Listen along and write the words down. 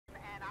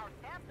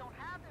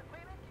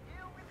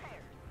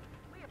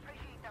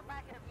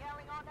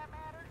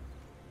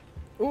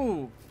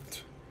Ooh.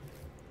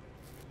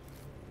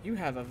 You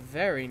have a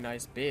very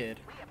nice beard.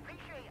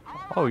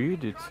 Oh, you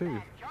do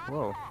too.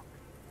 Whoa.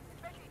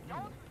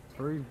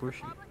 Very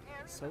bushy.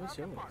 So is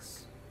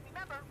yours.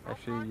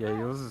 Actually, yeah,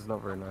 yours is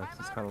not very nice.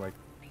 It's kind of like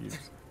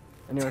pubes.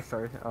 Anyway,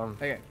 sorry.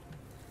 Okay.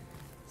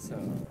 So,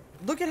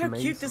 look at how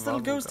Main cute this little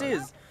survival ghost guide.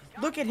 is.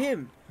 Look at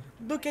him.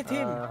 Look at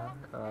him.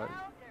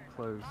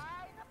 Close.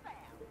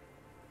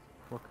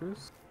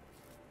 Focus.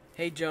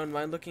 Hey Joan,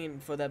 mind looking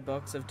for that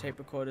box of tape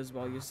recorders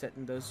while you're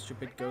setting those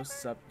stupid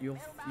ghosts up. You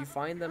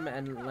find them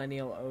and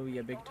Lenny will owe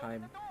you big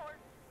time.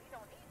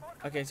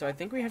 Okay, so I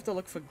think we have to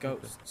look for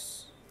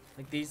ghosts.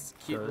 Like these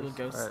cute little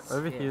ghosts. Alright,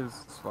 over here. here's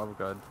survival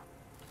guide.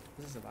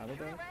 Is this a survival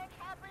guide?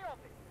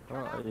 Oh,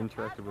 I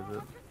interacted with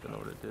it. Don't know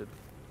what it did.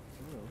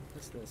 Oh,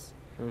 what's this?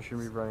 You should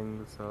be running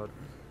this hard.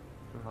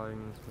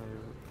 Hiding this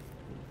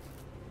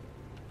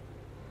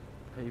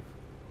maybe.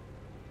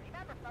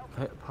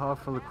 Path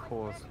for the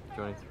course.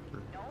 Journey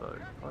through though.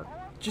 What?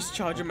 Just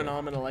charge him an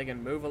arm and a leg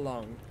and move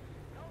along.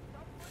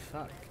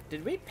 Fuck.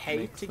 Did we pay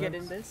Makes to get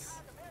in sense.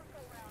 this?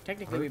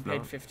 Technically we Hope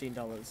paid not.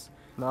 $15.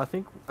 No, I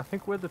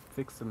think we're the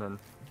fixermen.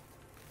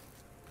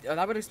 Oh,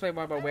 that would explain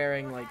why we're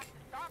wearing, like,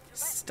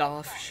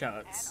 staff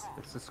shirts.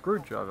 It's a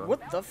screwdriver.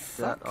 What the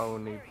fuck? That I will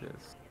need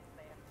this.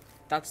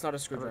 That's not a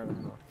screwdriver.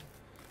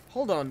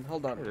 Hold on,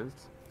 hold It on. is.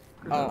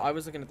 Oh, I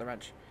was looking at the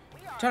wrench.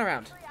 Turn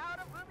around.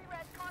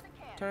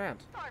 Turn around.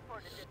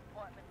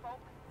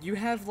 You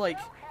have, like,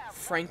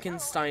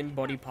 Frankenstein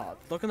body part.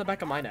 Look on the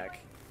back of my neck.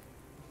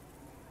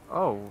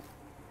 Oh.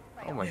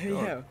 Oh my god.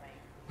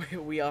 Yeah.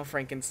 We are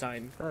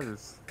Frankenstein. That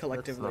is.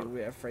 Collectively, that's not-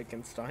 we are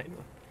Frankenstein.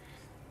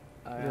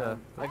 Yeah.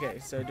 Okay,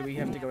 so do we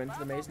have to go into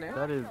the maze now?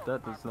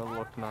 That does not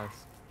look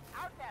nice.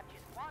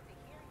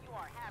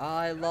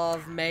 I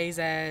love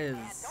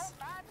mazes.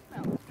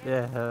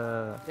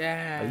 Yeah.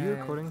 Yeah. Are you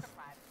recording?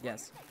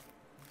 Yes.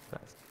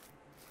 Nice.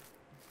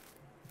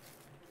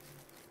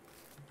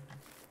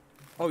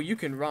 Oh, you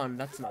can run.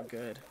 That's not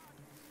good.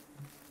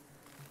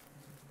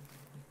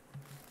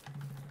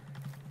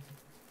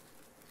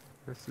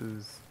 This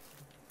is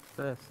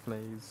best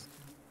maze.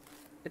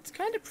 It's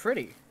kind of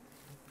pretty.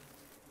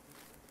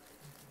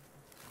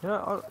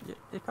 Yeah,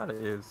 it kind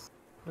of is.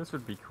 This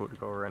would be cool to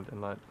go around at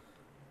night.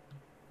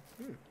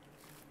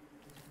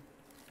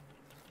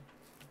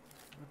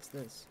 What's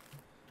this?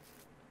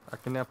 I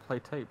can now play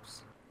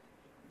tapes.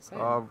 Same.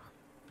 Oh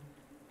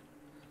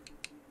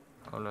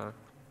no.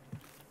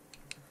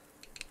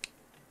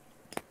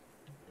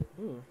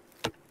 Ooh.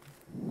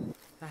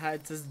 Haha,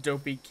 it says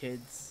Dopey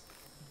Kids.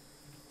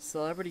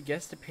 Celebrity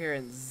guest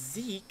appearance,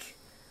 Zeke.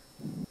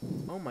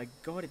 Oh my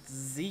god, it's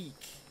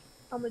Zeke.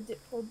 I'm a dip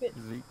for a bit.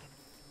 Zeke.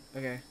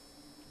 Okay.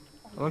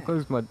 I'm gonna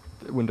close my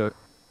window.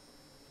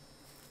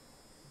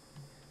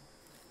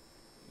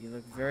 You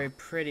look very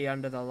pretty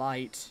under the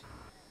light.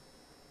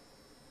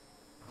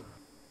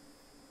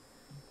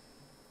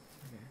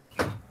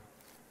 Okay.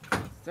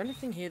 Is there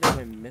anything here that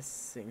we're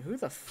missing? Who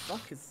the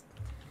fuck is...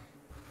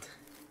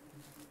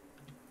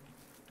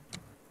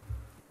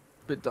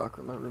 Bit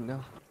darker in my room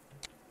now.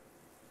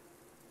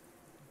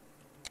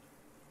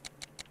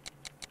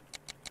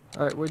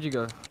 Alright, where'd you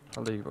go?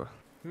 I'll leave you go.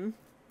 Hmm?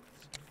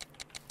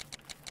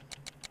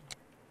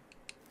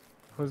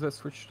 What does that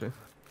switch to?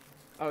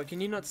 Oh,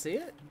 can you not see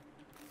it?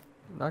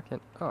 No, I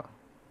can't. Oh.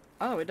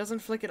 Oh, it doesn't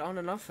flick it on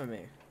and off for me.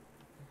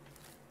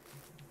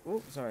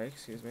 Oh, sorry,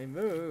 excuse me.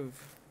 Move.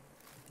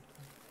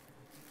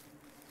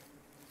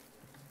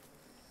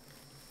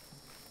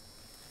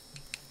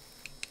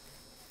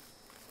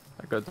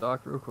 I got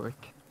dark real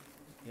quick.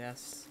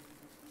 Yes.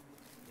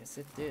 Yes,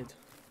 it did.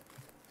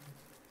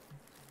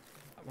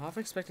 I'm half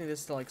expecting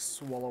this to, like,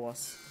 swallow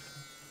us.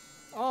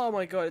 Oh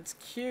my god, it's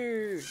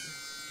cute!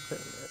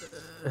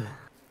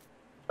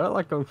 I don't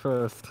like going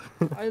first.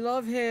 I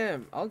love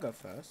him! I'll go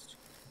first.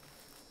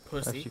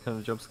 Pussy. Actually kind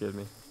of jump scared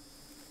me.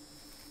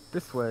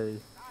 This way.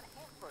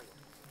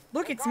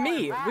 Look, it's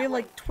me! We're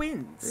like It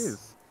twins!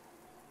 is.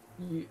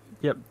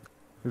 Yep.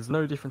 There's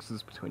no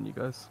differences between you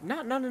guys.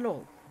 None at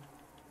all.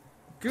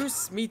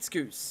 Goose meets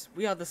goose.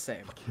 We are the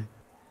same.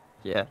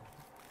 Yeah.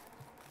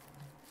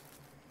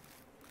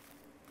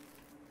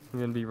 I'm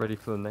gonna be ready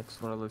for the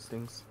next one of those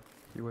things.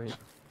 You wait.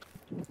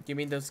 You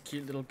mean those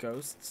cute little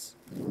ghosts?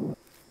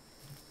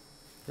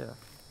 Yeah.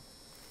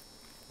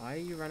 Why are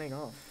you running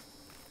off?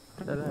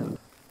 Dead end.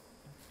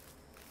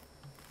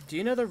 Do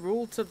you know the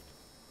rule to...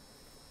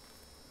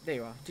 There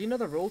you are. Do you know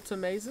the rule to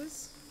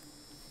mazes?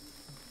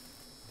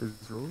 There's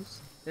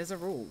rules? There's a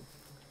rule.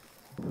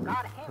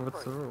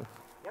 What's the rule?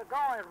 You're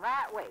going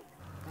right way.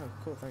 Oh,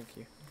 cool, thank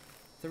you.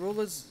 The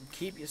rule is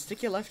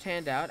stick your left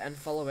hand out and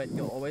follow it.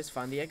 You'll always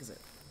find the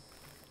exit.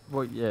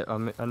 Well, yeah,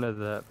 I know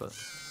that, but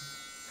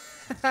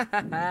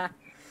I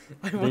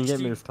didn't watched get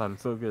me you. this time.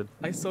 It's all good.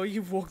 I saw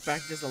you walk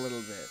back just a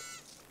little bit.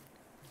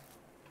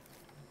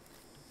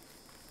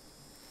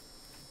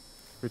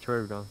 Which way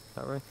are we going?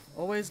 That way?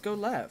 Always go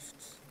left.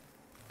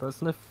 But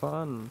it's no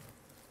fun.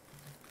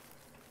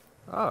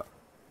 Oh.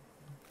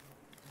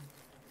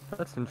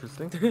 That's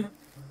interesting.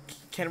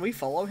 Can we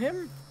follow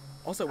him?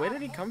 Also, where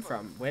did he come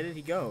from? Where did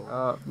he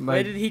go? My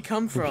Where did he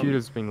come from?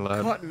 computer's being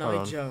loud. Cotton Hold Eye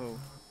on. Joe.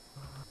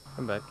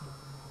 I'm back.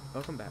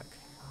 Welcome back.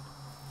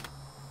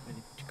 Where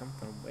did you come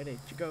from? Where did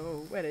you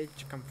go? Where did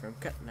you come from?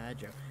 Cotton Eye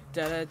Joe.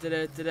 Da da da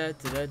da da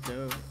da da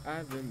da.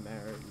 I've been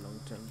married a long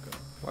time ago.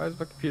 Why is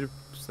my computer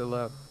still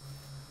loud?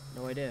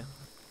 No idea.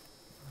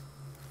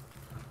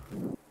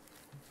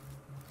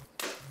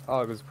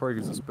 Oh, because probably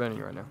because it's burning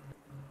right now.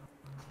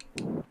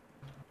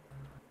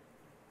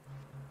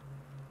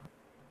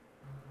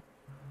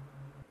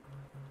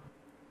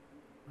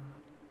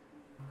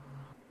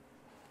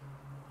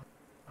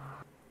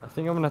 I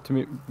think I'm gonna have to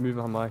move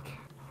my mic.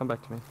 Come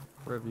back to me,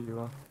 wherever you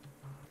are.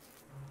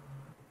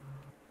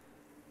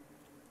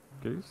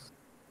 Goose?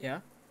 Yeah?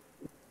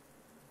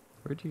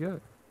 Where'd you go?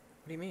 What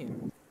do you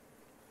mean?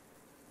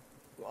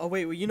 Oh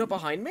wait, were you not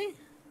behind me?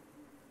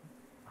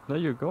 No,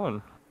 you're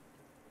gone.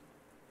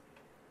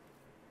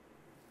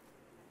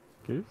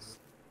 Goose?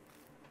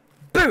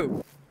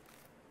 Boo!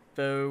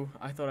 Boo.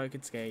 I thought I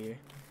could scare you.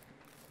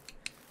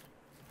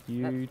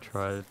 You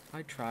tried.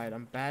 I tried.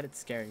 I'm bad at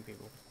scaring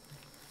people.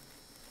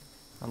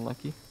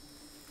 Unlucky?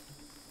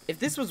 If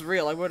this was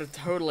real, I would have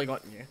totally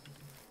gotten you.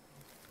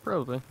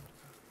 Probably.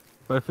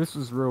 But if this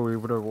was real, we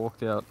would have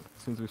walked out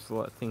since we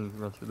saw that thing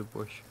run through the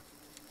bush.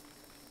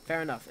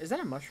 Fair enough. Is that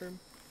a mushroom?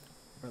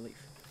 Or a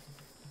leaf?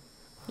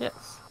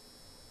 Yes.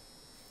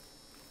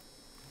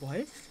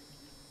 What?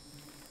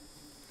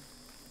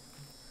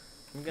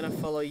 I'm gonna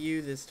follow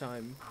you this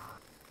time.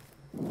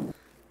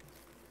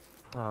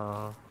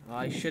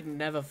 I should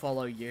never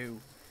follow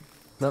you.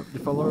 Nope,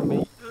 you're following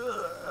me.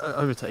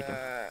 Overtaken.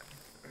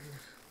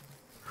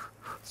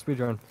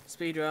 Speedrun.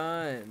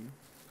 Speedrun.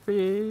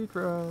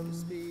 Speedrun.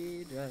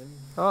 Speedrun.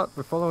 Oh,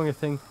 we're following a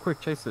thing. Quick,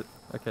 chase it.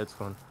 Okay, it's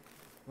gone.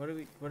 What did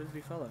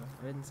we follow?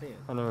 I didn't see it.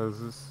 I know, it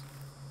was this.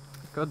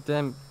 God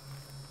damn.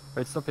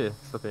 Wait, stop here.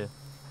 Stop here.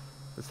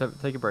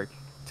 Take a break.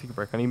 Take a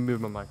break. I need to move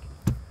my mic.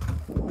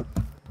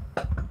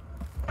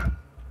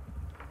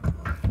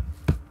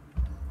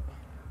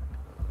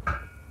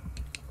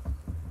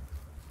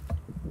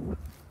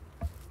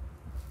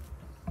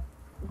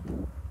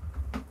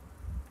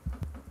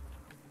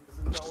 This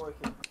is not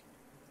working.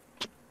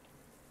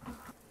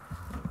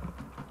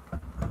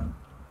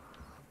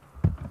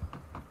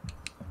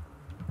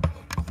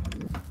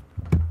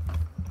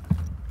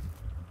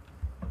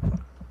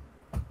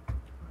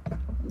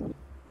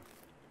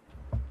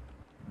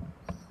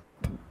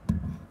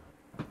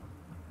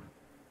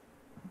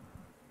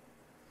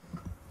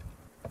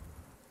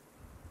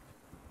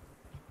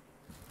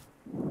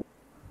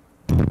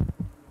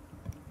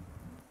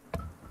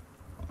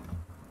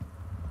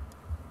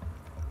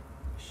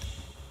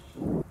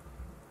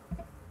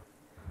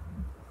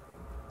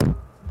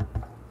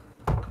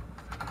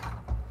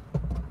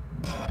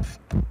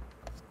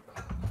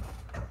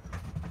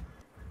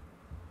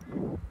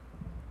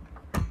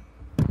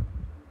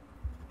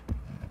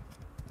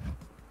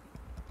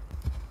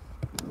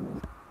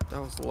 That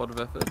was a lot of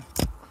effort.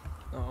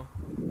 Oh.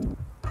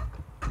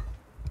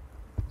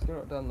 Let's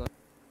go down the.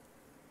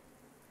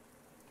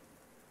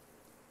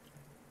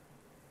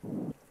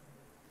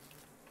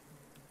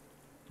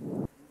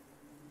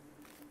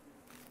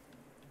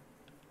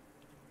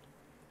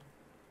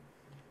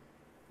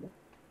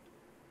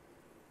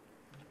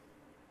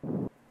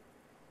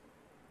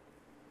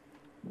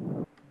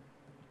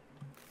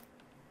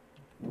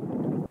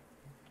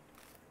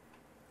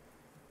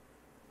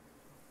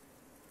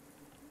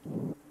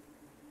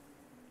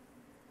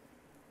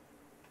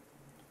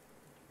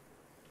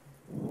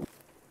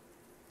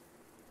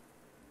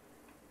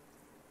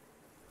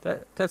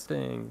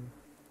 Testing.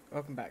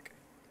 Welcome back.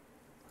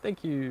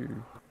 Thank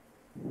you.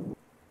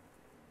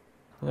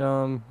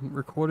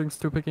 Recording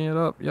still picking it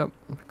up. Yep.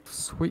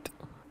 Sweet.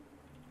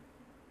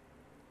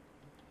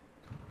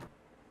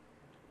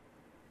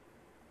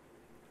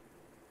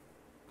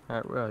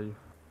 Alright, where are you?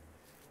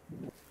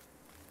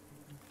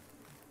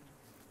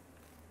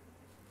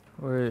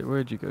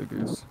 Where'd you go,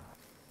 Goose?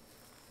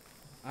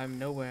 I'm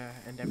nowhere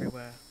and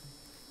everywhere.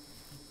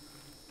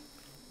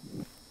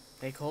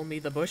 They call me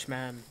the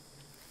Bushman.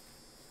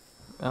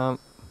 Oh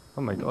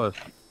my gosh.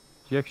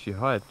 You actually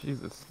hide,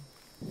 Jesus.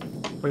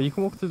 Wait, you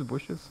can walk through the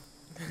bushes?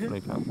 No,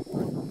 you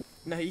can't.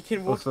 No, you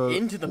can walk Also-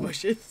 into the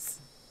bushes.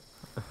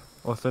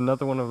 Also,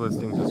 another one of those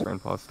things just ran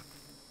past.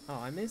 Oh,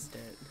 I missed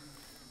it.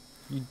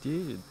 You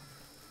did.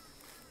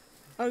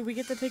 Oh, we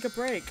get to take a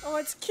break. Oh,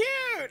 it's cute!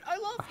 I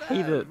love them! I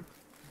hate it.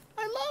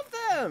 I love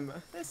them!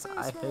 They're so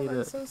I small, hate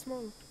they're it. so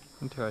small.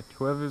 Okay,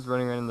 whoever's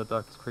running around in the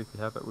dark is creepy.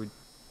 How about we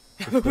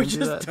We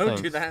just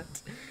don't do that.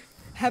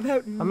 How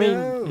about no? I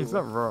mean, he's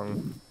not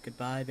wrong.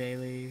 Goodbye,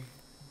 Bailey.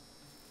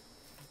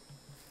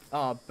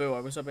 Oh, boo,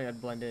 I was hoping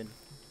I'd blend in.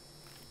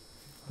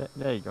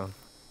 There you go.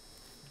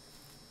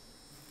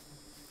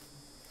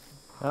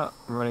 Ah,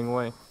 I'm running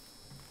away.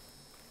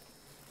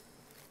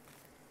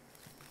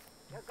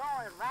 You're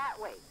going that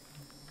way.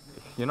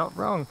 You're not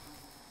wrong.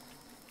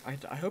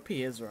 I hope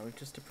he is wrong,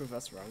 just to prove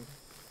us wrong.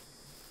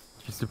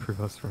 Just to prove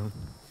us wrong.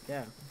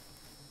 Yeah.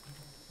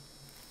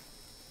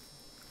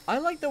 I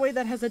like the way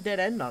that has a dead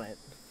end on it.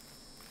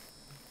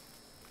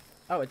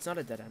 Oh, it's not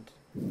a dead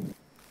end.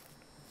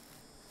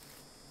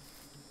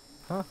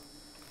 Huh?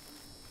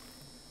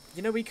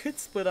 You know, we could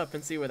split up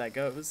and see where that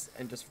goes,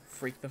 and just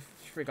freak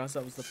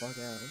ourselves the fuck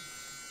out.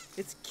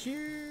 It's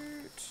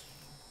cute.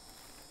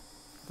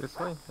 This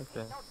way? Okay.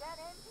 No dead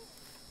end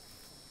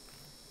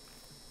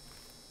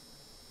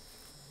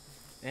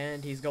here.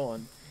 And he's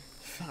gone.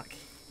 Fuck.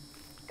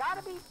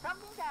 Gotta be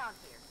something down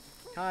here.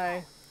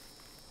 Hi.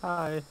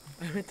 Hi.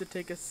 I went to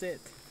take a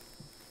sit.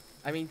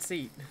 I mean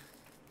seat.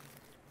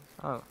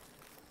 Oh.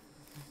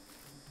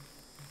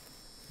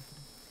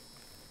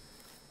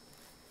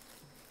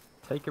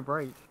 Take a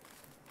break.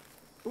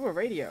 Ooh, a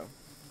radio.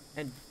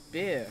 And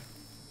beer.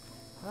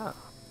 Ah.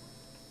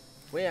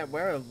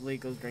 We're of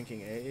legal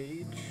drinking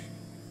age.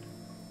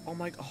 Oh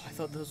my! Oh, I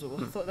thought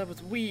that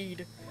was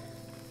weed.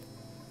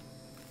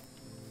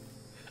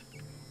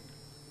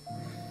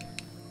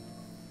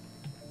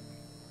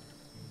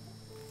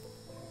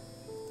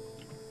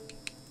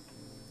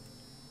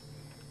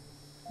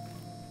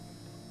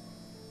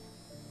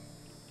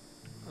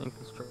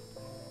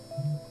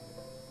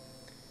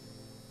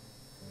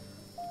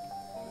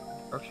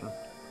 Construction.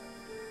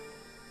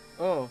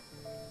 Oh,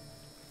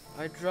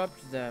 I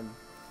dropped them.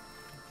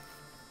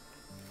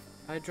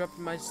 I dropped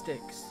my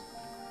sticks.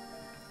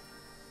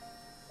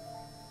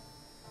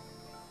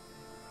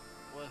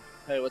 Well,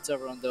 hey, what's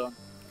everyone doing?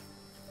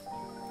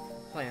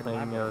 Playing Playing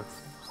a Labyrinthe.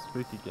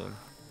 spooky game.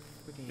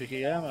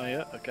 Vicky ammo,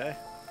 yeah, okay.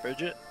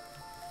 Bridget?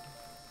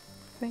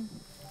 This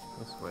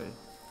way.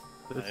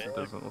 This Hey,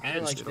 doesn't look I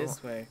and like spooky at all.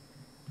 this way.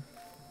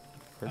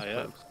 This Oh, yeah.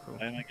 way looks cool.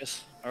 I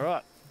guess.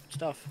 Alright,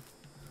 stuff.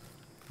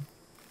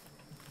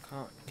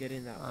 Can't get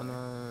in that I way.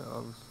 know, I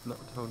was not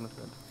told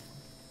nothing.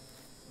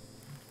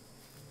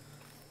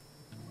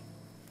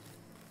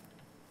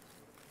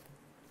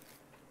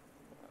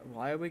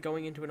 Why are we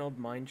going into an old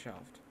mine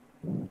shaft?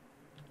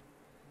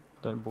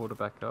 Don't board it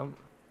back up.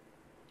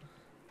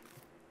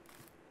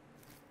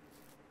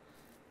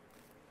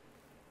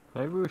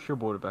 Maybe we should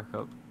board it back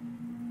up.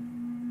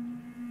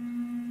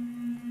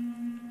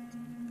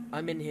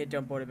 I'm in here,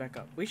 don't board it back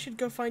up. We should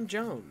go find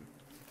Joan.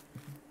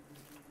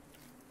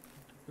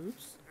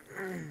 Oops.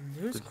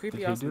 Whose Did creepy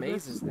he ass do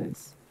maze this? is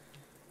this?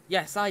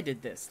 Yes, I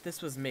did this.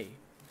 This was me.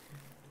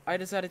 I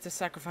decided to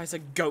sacrifice a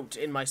goat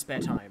in my spare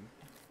time.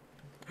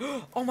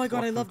 Oh my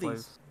god, I Locked in love place.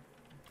 these.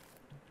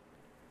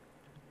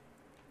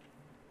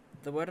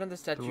 The word on the The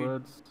statue.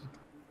 words.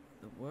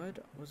 The word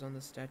was on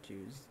the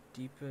statues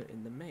deeper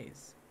in the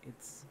maze.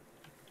 It's.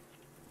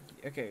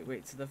 Okay,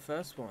 wait, so the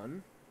first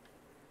one.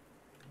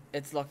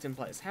 It's locked in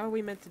place. How are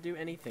we meant to do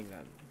anything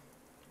then?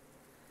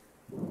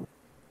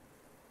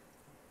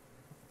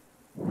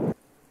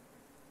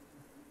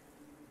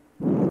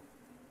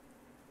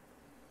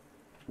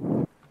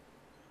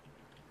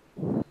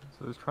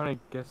 So I was trying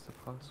to guess the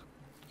password.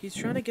 He's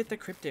trying to get the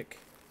cryptic.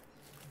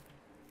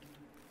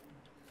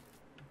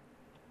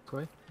 This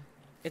way?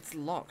 It's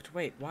locked.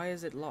 Wait, why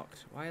is it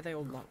locked? Why are they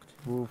all locked?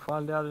 We'll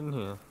find out in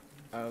here.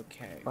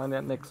 Okay. Find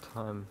out next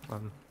time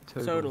on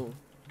Total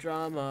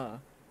drama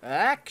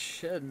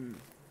action.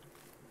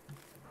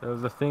 There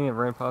was a thing that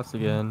ran past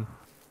again.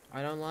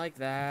 I don't like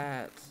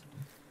that.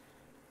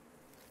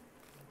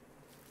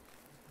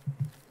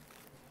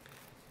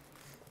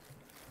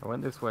 I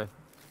went this way.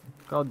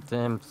 God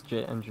damn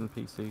jet engine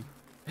PC.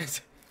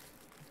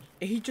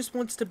 He just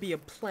wants to be a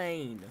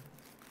plane.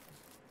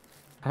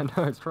 I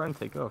know, it's trying to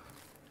take off.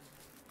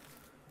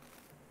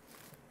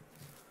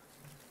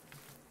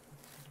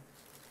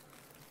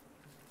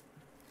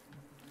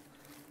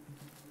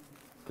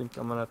 I think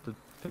I'm gonna have to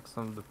fix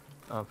some of the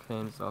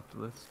fans after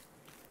this.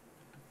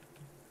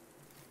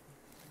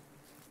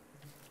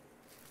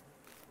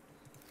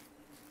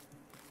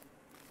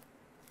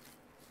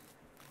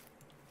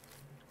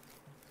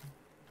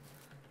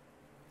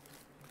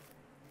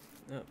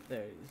 Nope,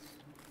 there he is.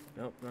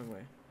 Nope, wrong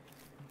way.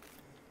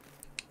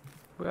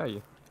 Where are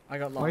you? I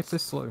got Why is lost.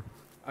 this slow?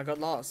 I got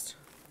lost.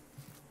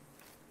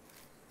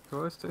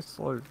 Why is this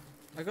slow?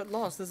 I got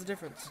lost. There's a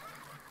difference.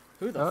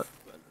 Who the Oh. f-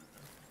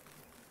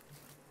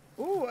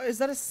 Ooh, is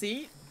that a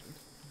seat?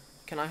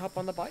 Can I hop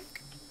on the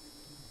bike?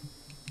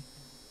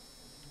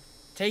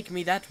 Take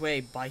me that way,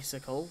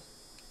 bicycle.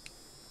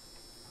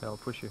 Yeah, I'll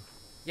push you.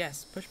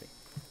 Yes, push me.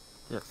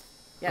 Yes.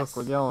 Yes. Look,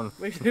 we're going.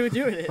 We're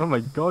doing it. Oh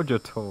my god, you're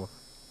tall.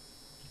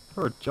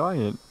 You're a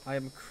giant. I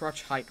am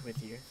crotch height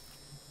with you.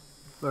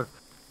 Look.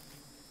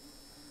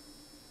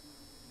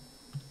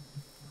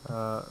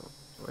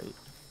 Wait.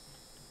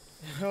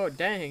 Oh,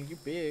 dang, you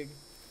big.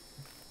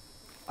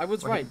 I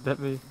was Wait, right. let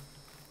me.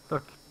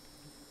 Look,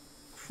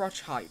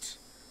 Crotch height.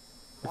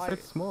 it Why?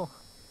 said small.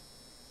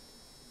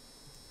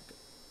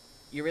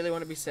 You really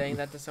want to be saying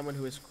that to someone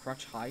who is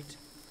crotch height?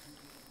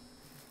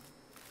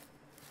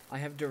 I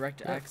have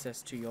direct Yeah.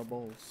 access to your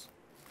balls.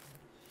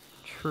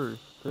 True.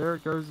 There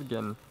it goes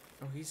again.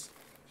 Oh, he's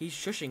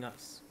shushing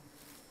us.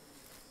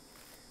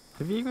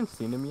 Have you even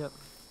seen him yet?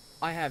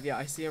 I have, yeah,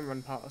 I see him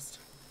run past.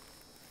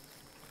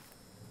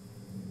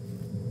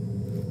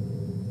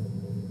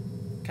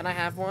 Can I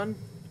have one?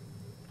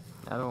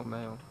 Adult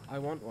male. I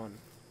want one.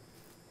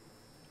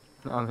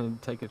 I mean,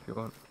 take it if you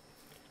want.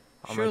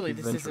 gonna Surely keep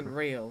this isn't venturing.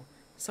 real.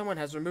 Someone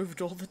has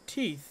removed all the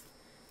teeth.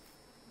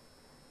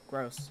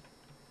 Gross.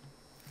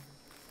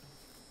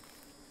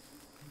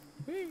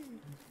 Whee!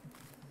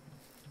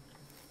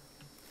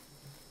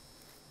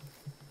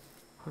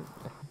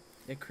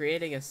 They're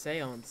creating a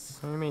seance.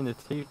 What do you mean the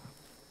teeth?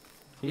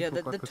 Teeth Yeah,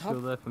 look the like they're still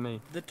top- there for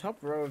me. The top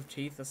row of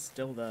teeth are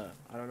still there.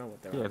 I don't know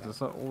what they're Yeah, about.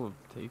 it's not all of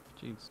the teeth.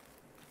 Jeez.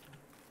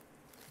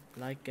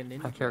 Like a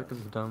ninja. Our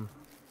characters are dumb.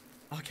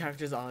 Our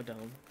characters are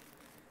dumb.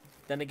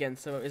 Then again,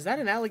 so is that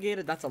an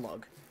alligator? That's a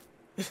log.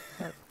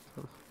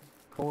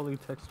 Poorly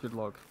textured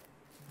log.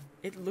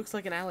 It looks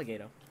like an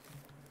alligator.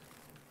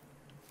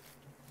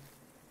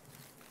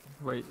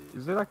 Wait,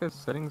 is there like a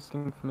settings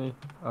thing for me?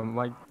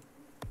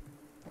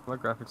 My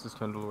graphics is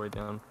turned all the way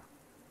down.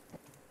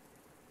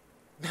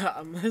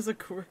 There's a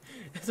graphics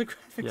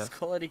Yes.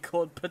 quality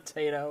called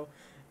potato.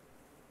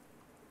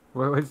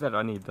 Where's that?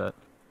 I need that.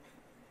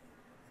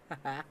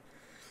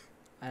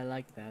 I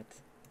like that.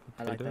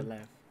 I like that Potato?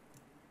 laugh.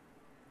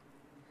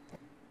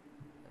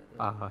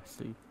 Ah, I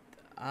see.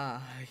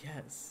 Ah,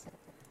 yes.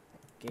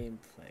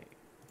 Gameplay.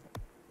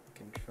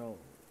 Controls.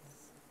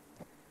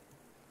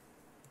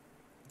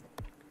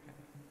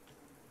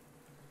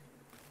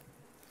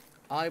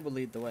 I will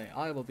lead the way.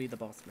 I will be the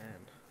boss man.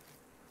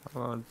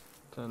 I'll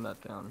turn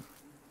that down.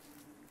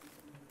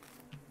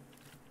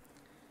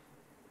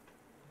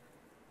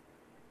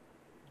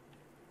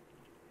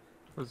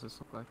 What does this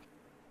look like?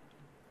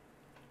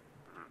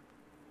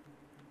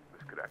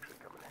 This could actually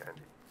come in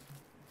handy.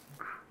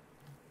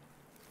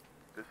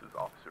 This is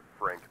Officer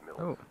Frank Mills.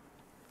 Oh.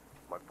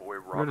 My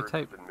boy got a Robert has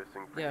tape. been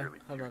missing for Yeah, nearly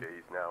hold 2 on.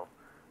 days now.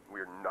 We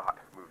are not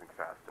moving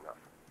fast enough.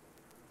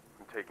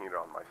 I'm taking it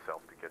on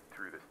myself to get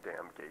through this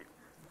damn gate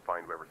and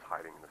find whoever's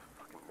hiding in this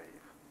fucking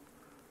maze.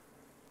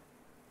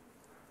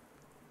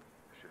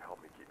 This should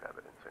help me keep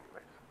evidence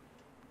anyways.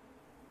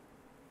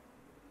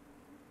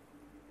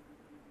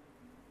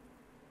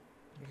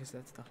 Because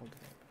that's the whole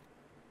tape.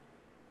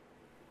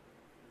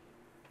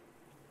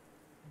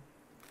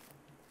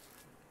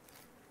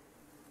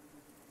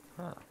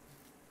 Huh.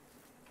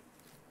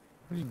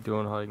 What are you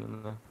doing hiding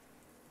in there?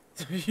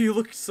 You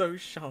look so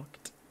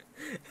shocked.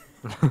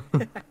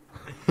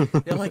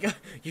 You're like,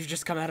 you've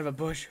just come out of a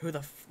bush. What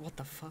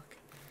the fuck?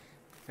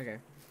 Okay.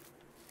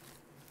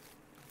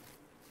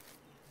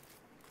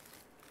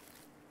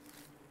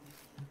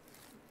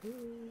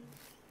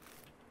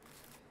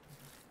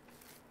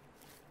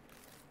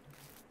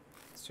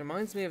 This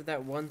reminds me of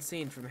that one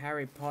scene from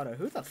Harry Potter.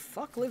 Who the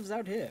fuck lives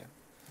out here?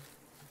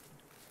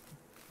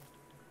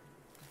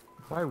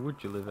 Why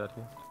would you live out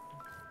here?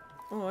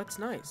 Oh, it's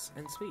nice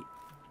and sweet.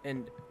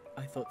 And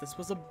I thought this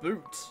was a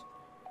boot.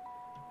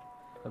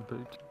 A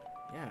boot.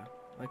 Yeah,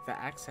 like the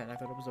axe head. I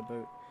thought it was a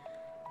boot.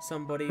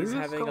 Somebody's Who's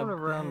having a going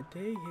around-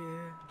 bad day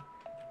here.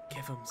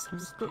 Give him some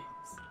Who's space.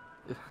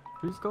 go-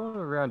 Who's going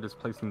around just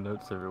placing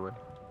notes everywhere?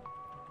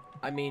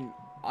 I mean,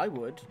 I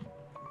would.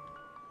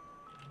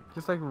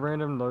 Just like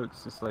random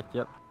notes, just like,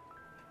 yep.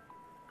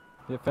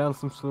 Yeah, found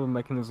some sort of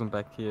mechanism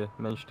back here,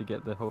 managed to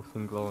get the whole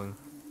thing glowing.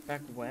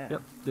 Back where?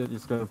 Yep, they're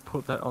just gonna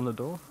put that on the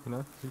door, you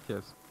know, who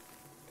cares?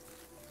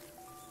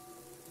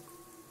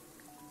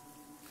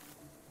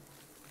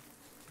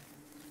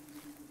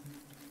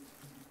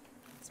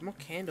 There's more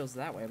candles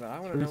that way, but I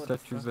want to Three know what the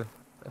statues fuck.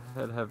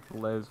 ahead have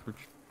layers which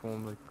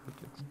form the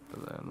cryptids,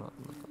 but they are not.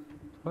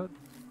 What?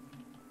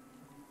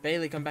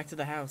 Bailey, come back to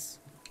the house.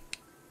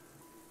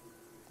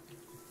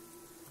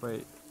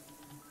 Wait.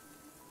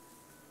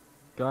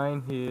 Guy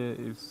in here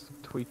is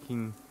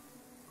tweaking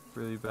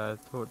really bad.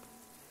 Thought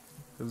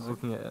he was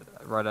looking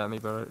right at me,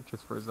 but it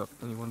just froze up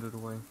and he wandered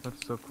away. I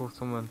just saw call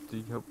someone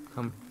to help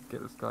come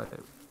get this guy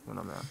when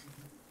I'm out.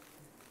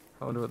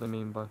 I wonder what they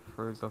mean by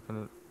froze up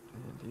and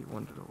he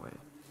wandered away.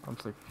 I'm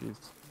so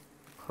confused.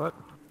 What?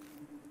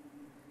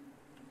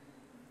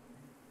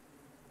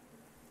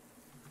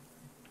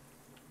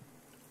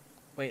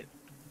 Wait,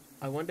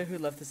 I wonder who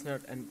left this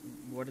note and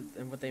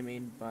what they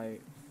mean by.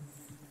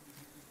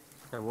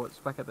 Okay, what's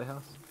back at the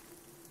house?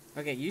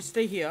 Okay, you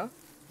stay here.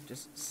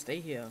 Just stay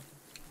here.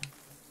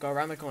 Go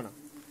around the corner.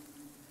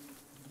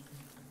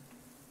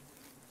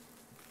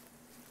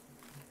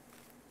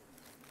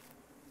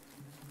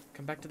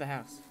 Come back to the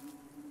house.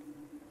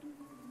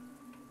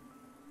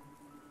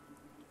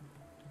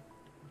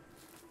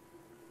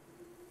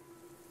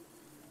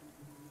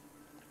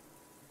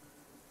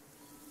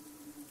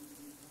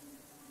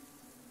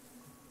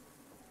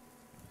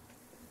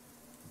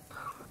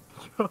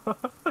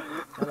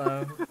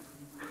 Hello.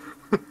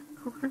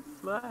 Where's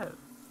that?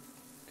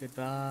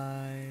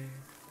 Goodbye.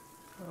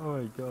 Oh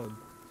my god.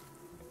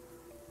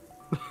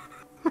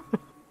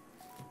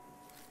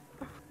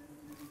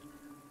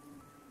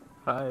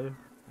 Hi.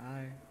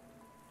 Hi.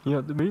 You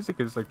know, the music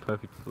is like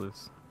perfect for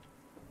this.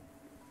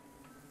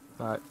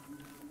 Alright.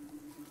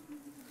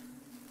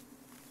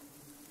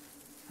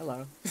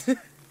 Hello. So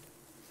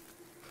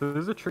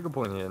there's a trigger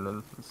point here and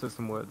then it says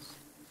some words.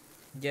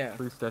 Yeah.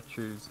 3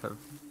 statues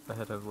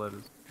ahead have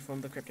letters. From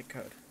the cryptic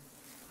code.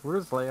 Where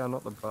is Leia,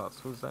 not the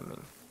bus? What does that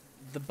mean?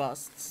 The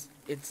busts.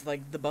 It's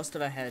like the bust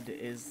of a head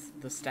is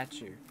the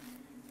statue.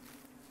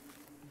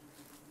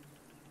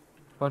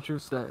 Bunch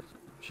of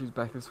statues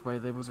back this way.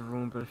 There was a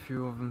room, but a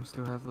few of them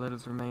still have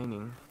letters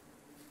remaining.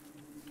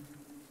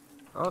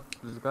 Oh,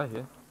 there's a guy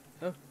here.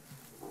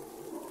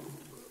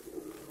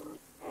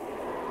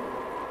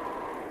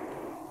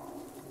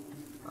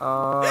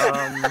 Oh.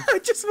 I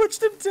just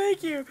watched him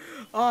take you.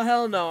 Oh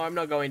hell no! I'm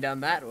not going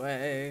down that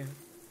way.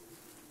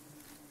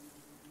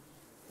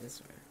 This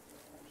way.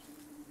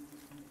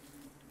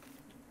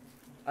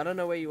 I don't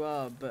know where you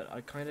are, but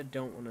I kind of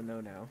don't want to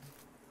know now.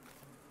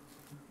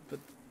 But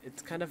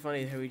it's kind of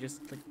funny how he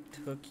just like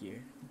took you.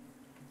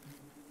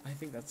 I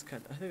think that's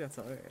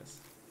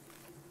hilarious.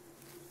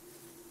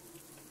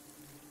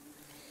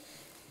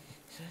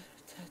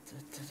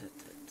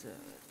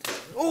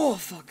 Oh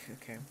fuck!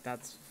 Okay,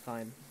 that's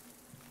fine.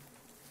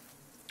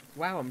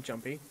 Wow, I'm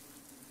jumpy.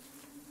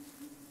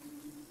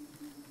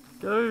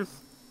 Goose!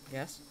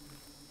 Yes.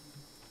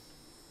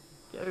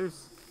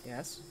 Goose!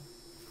 Yes.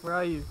 Where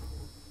are you?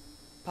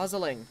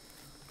 Puzzling.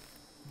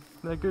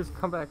 No, Goose,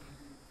 come back.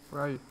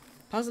 Where are you?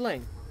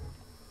 Puzzling.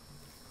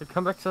 Hey,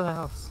 come back to the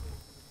house.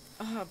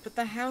 Ah, but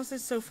the house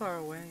is so far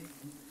away.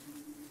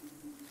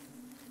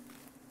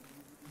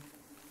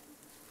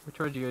 Which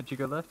way did you go? Did you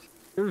go left?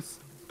 Goose!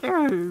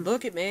 Goose!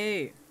 Look at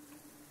me.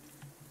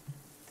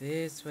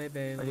 This way,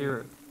 baby. I hear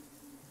it.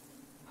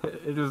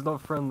 It is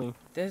not friendly.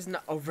 There's no.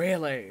 Oh,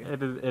 really?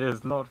 It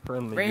is not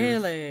friendly.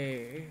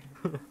 Really?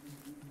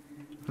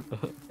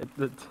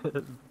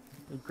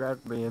 It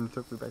grabbed me and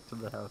took me back to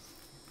the house.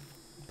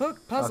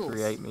 Puzzles. After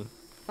he ate me.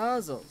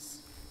 Puzzles.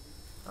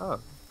 Oh.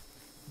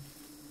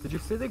 Did you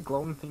see the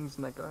glowing things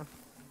in that guy?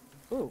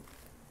 Ooh.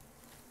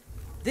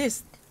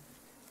 This.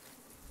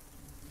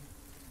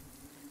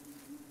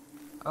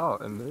 Oh,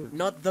 it moved.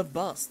 Not the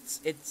busts.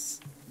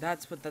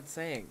 That's what that's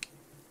saying.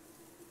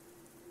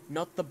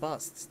 Not the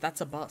busts.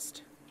 That's a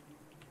bust.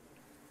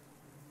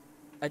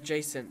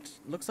 Adjacent.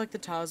 Looks like the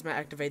towers may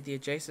activate the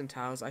adjacent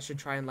towers. I should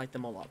try and light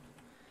them all up.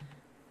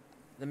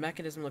 The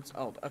mechanism looks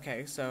old.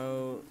 Okay,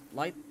 so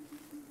light.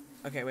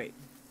 Okay, wait.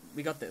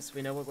 We got this.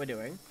 We know what we're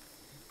doing.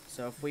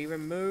 So if we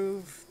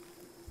remove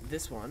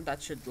this one,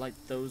 that should light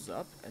those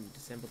up and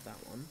disable that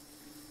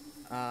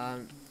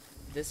one.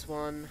 This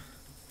one.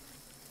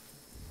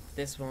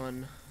 This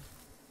one.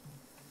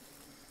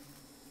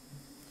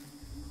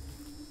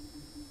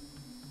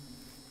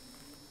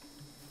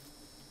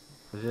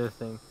 What's the other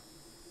thing?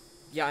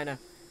 Yeah, I know.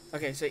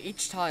 Okay, so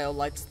each tile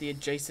lights the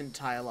adjacent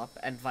tile up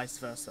and vice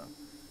versa.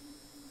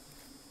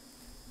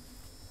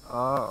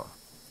 Oh.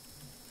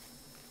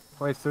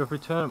 Wait, so if we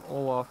turn them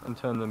all off and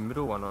turn the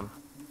middle one on?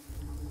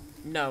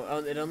 No,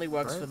 it only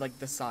works Right. for like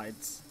the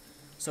sides.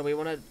 So we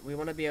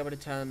wanna be able to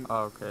turn.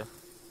 Oh, okay.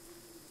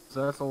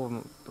 So that's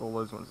all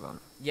those ones on.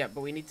 Yeah,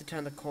 but we need to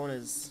turn the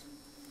corners.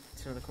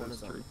 Turn the corners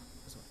Those on. three.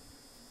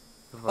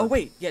 Oh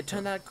wait, yeah,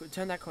 turn that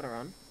corner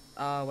on.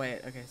 Oh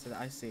wait, okay, so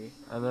I see.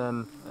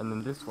 And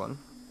then this one.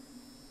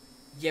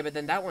 Yeah, but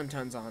then that one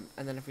turns on,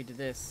 and then if we do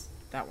this,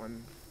 that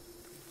one.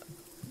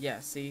 Yeah,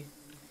 see.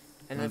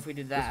 And then if we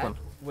do that, one.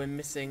 we're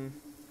missing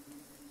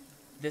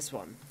this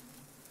one.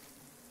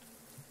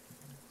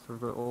 So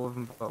we've got all of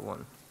them but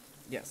one.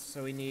 Yes,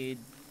 so we need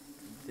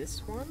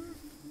this one.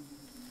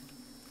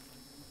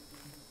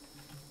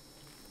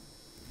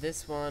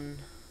 This one.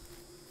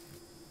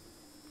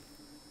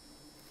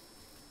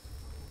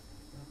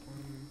 That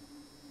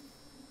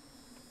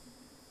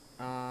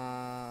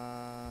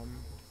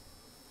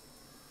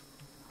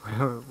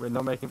one. We're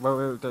not making.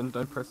 Wait,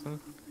 don't press me.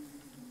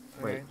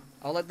 Okay. Wait.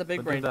 I'll let the big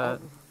We'll do brain. that.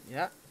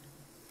 Yeah.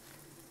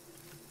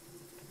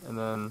 And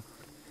then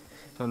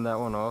turn that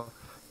one off.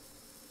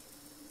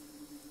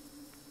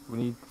 We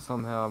need to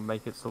somehow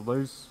make it so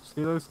those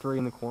three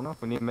in the corner.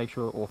 We need to make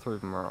sure all three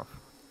of them are off.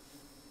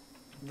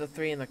 The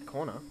three in the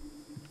corner,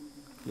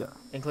 Yeah.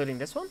 including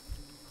this one.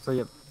 So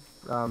yep.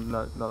 No,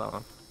 not that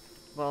one.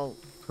 Well,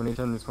 So we need to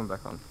turn this one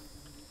back on.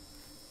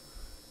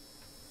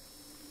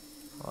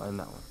 Oh, and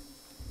that one.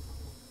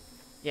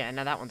 yeah, and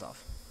now that one's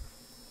off.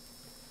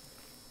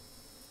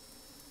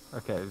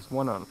 Okay, there's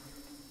one on.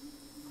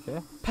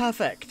 Okay.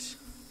 Perfect.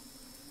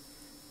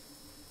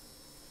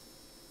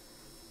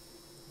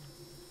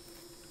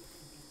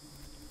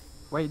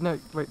 Wait, no,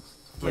 wait.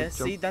 Yeah, jump,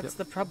 see, that's yep.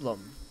 the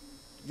problem.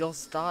 You'll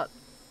start.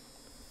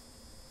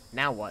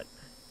 Now what?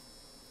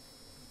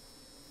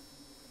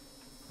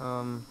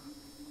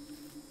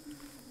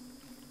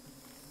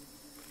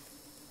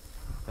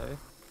 Okay.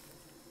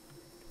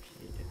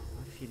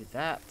 What if you did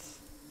that?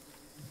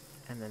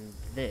 And then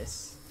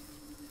this.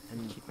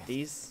 And Keep messing.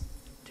 these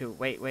two.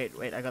 Wait,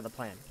 I got the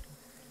plan.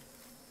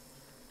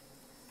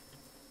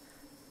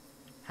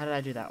 How did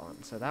I do that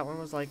one? So that one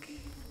was like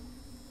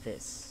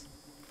this.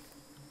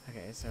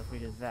 Okay, so if we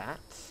did that.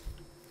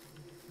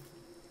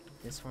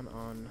 This one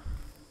on.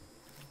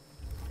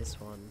 This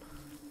one.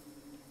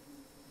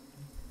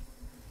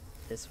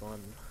 This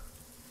one.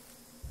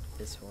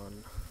 This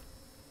one.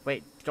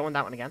 Wait, don't want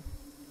that one again.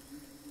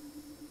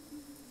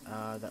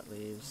 That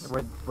leaves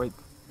Wait,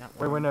 that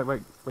one. wait, no,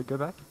 wait, go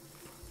back.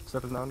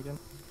 Step is now again.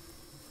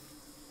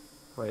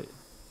 Wait.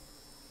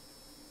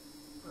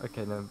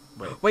 Okay, no,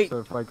 wait. Wait. So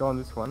if I go on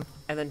this one,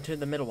 And then to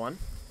the middle one.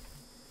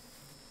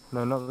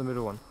 No, not the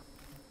middle one.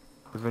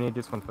 Because we need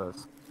this one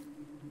first.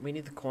 We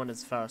need the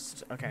corners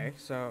first. Okay,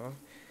 so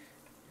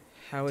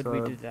how would we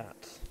So- do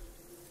that?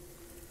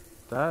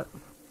 That.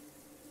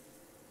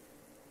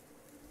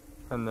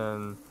 And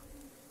then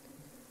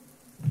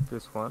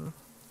this one.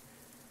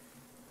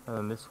 And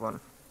then this one.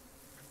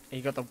 And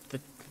you got the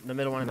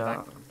middle one and the No.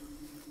 back one.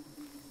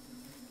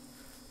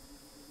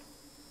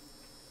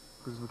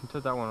 Because we can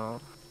take that one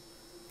off.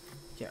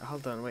 Yeah,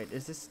 hold on, wait.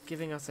 Is this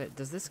giving us a?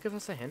 Does this give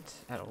us a hint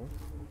at all?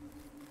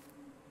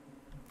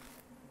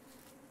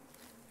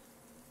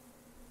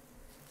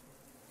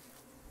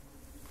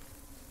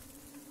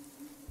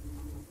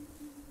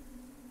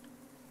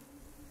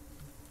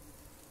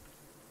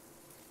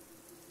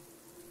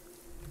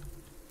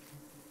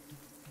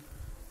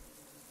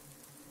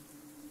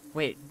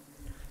 Wait.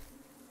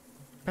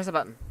 Press a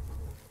button.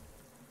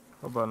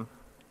 Hold on.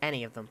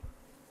 Any of them.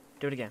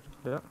 Do it again.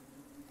 Yeah.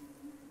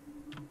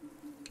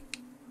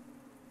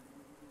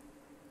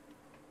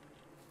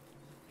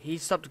 He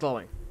stopped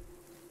glowing.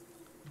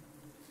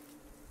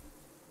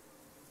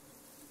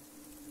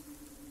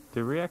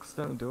 Did we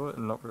accidentally do it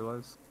and not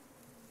realize?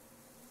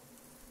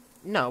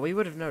 No, we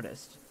would have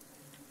noticed.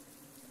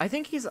 I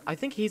think he's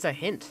a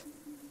hint.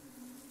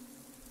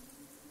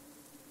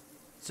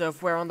 So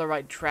if we're on the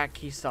right track,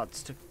 he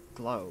starts to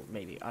glow,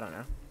 maybe. I don't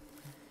know.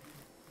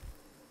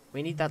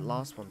 We need that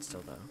last one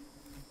still, though.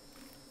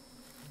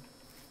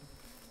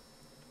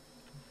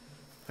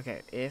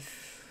 Okay,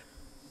 if...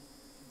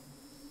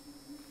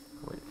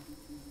 Wait.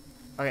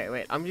 Okay,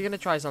 wait. I'm gonna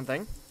try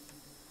something.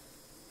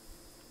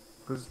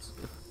 Because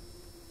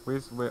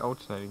we're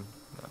alternating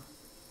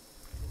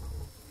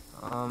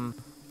now.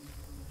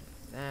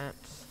 That...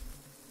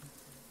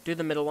 Do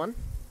the middle one.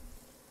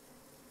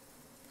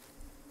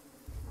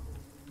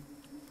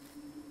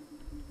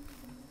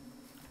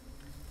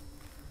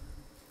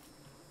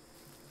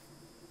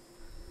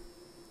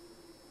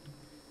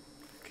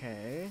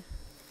 Okay.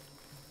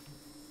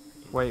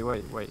 Wait.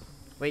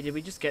 Wait, did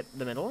we just get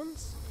the middle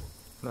ones?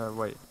 No,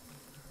 wait.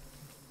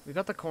 We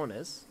got the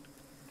corners.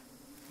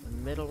 The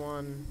middle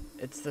one,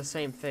 it's the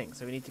same thing,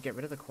 so we need to get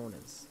rid of the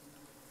corners.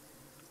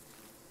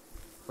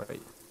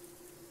 Wait.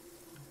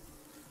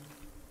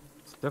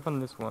 Step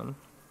on this one,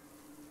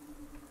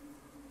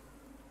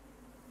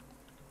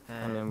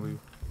 and then we...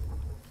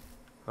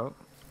 Oh.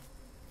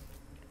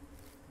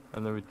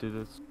 And then we do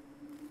this.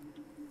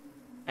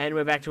 And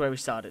we're back to where we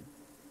started.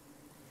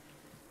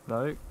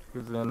 No,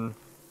 because then...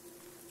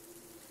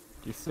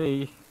 You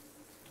see?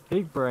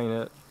 Big brain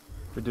it.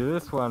 We do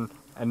this one,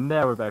 and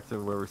now we're back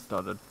to where we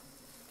started.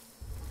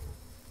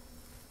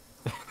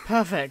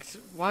 Perfect.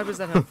 Why was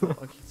that helpful?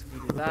 Okay, so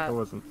we do that, It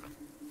wasn't.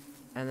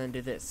 and then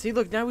do this. See,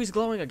 look, now he's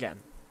glowing again.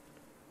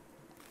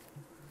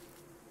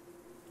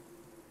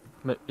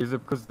 Is it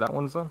because that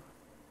one's on?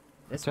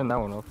 This Turn that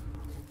one off.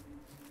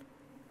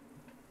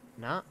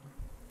 Nah.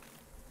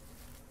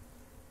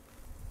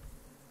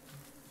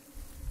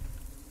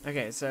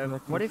 Okay, so And I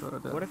what can if throw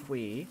it what down. if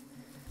we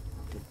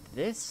did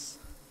this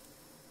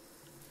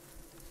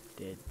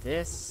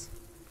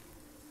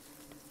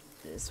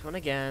one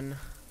again,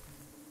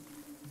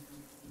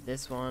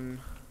 this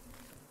one,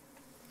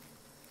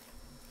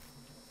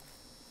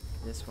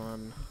 this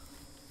one.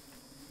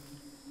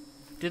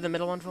 Do the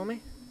middle one for me.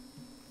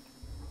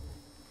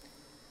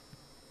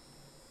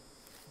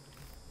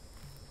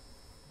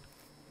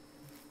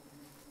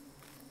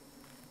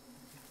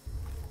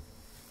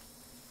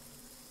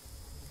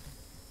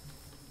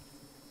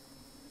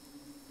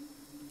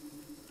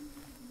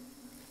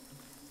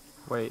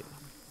 Wait.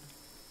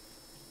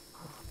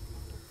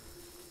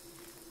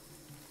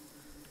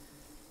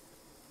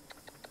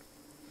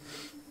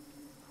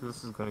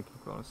 This is gonna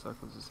keep going in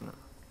circles, isn't it?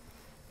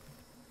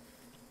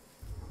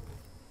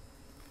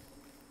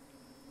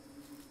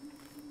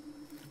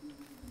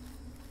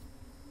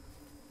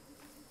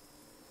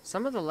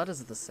 Some of the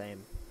letters are the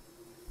same.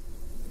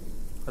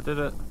 I did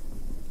it.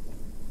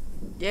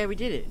 Yeah, we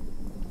did it.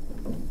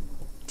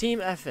 Team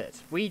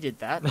effort. We did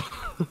that.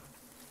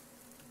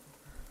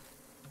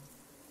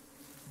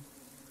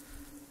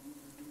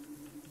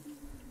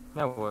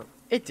 Now what?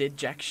 It did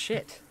jack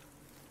shit.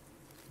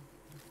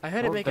 I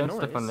heard it make a don't noise.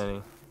 step on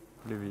any.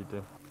 Whatever you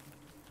do.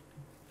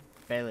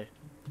 Bailey.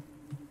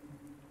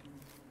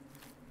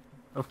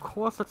 Of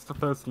course that's the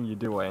first thing you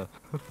do, eh?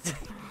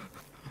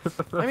 It's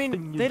the I first mean,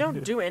 thing you they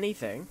don't do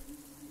anything.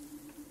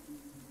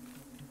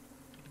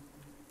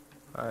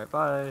 Alright,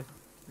 bye.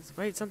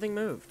 Wait, something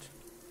moved.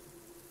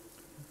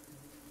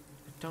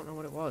 I don't know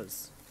what it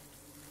was.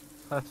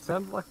 It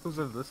sounded like it was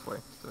over this way,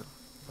 so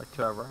like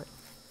to our right.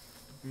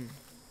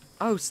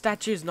 Oh,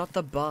 statues, not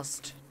the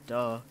bust.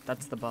 Duh,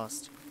 that's the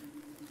bust.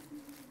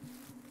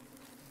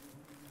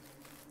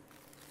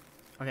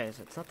 Okay,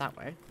 so it's not that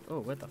way. Oh,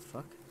 what the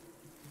fuck?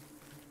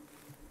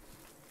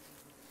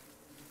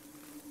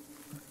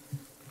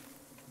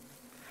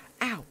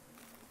 Ow!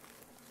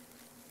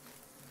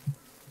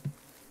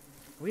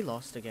 We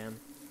lost again.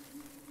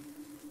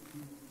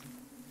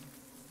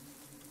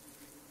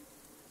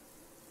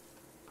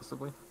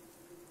 Possibly.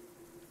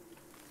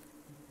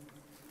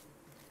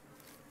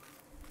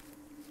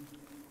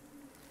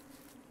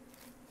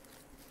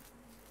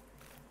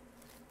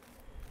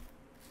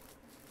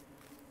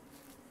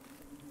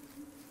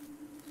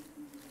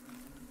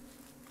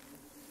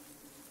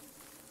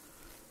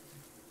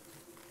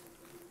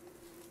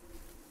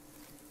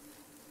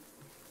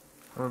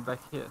 We're back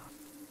here.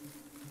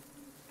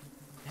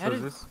 How So did...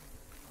 is this?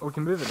 Oh, we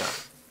can move it now.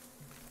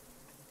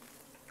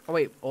 Oh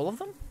wait, all of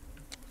them?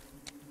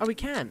 Oh, we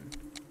can.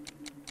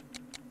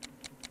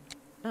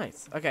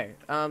 Nice. Okay.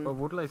 Well,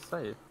 what do they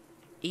say?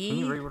 E. Can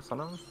you read what's on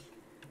them?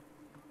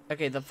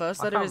 Okay, the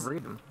first I letter can't is.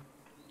 read them.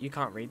 You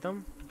can't read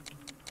them.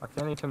 I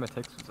can only turn my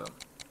textures up.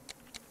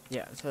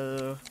 Yeah.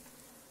 So.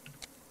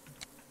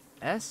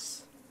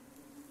 S.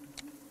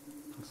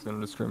 It's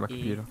gonna destroy my E.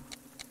 computer.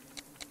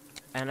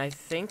 And I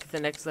think the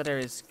next letter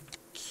is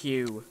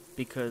Q,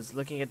 because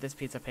looking at this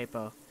piece of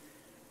paper,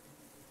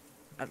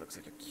 that looks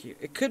like a Q.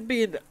 It could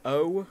be an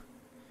O,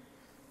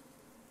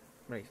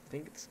 but I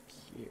think it's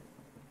Q.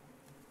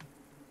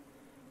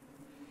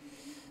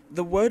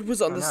 The word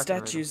was on Oh, the now I can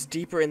read it. statues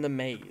deeper in the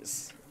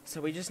maze. So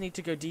we just need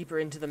to go deeper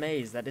into the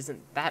maze. That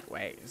isn't that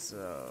way,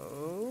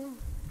 so...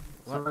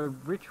 What? So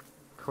which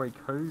way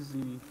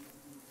cozy?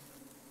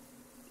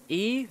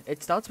 E,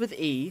 it starts with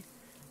E,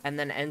 and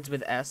then ends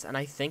with S, and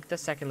I think the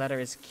second letter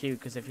is Q,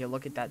 because if you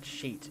look at that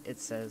sheet, it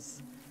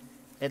says...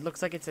 It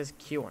looks like it says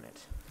Q on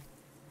it.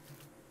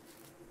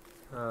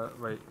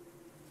 Wait.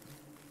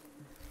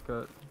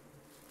 Got.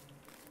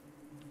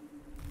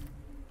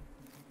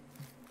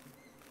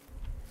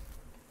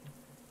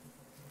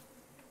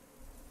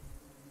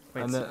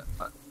 Wait, And so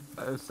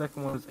the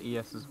second one is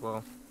ES as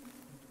well,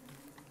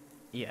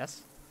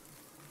 ES?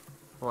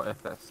 or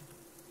FS.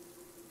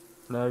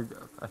 No,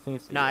 I think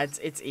it's ES. No,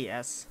 it's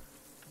ES.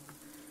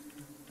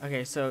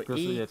 Okay, so Because,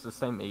 E... yeah, it's the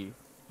same E.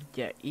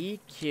 Yeah, E,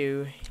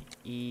 Q,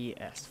 E,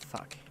 S.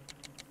 Fuck.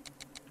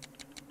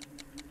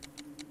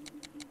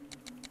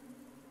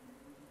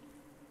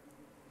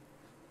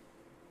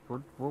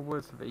 What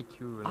words have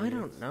EQ and I ES?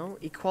 don't know.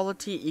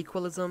 Equality,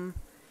 equalism,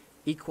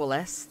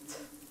 equalest.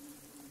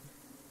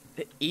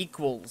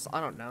 Equals. I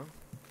don't know.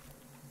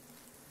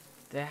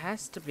 There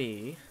has to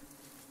be...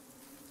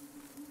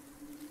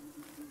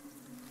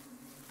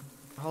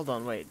 Hold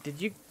on, wait. Did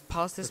you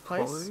pass this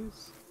place?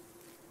 Equalities?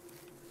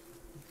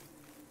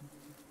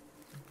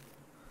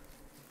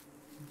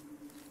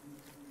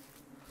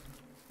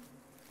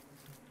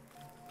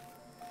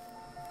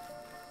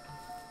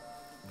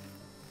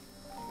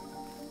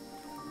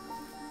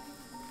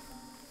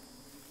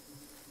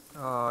 Oh,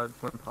 I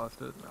went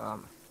past it.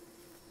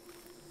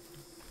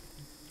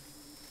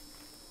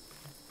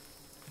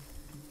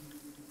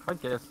 I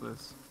guess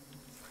this.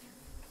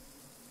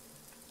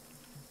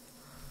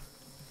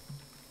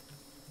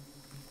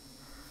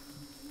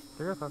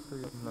 Did I go past it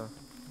again? No.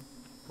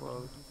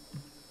 Well.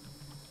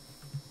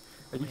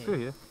 Are you still Wait.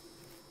 here?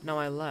 No,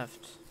 I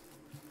left.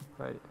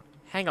 Wait.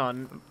 Hang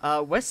on.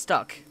 We're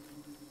stuck.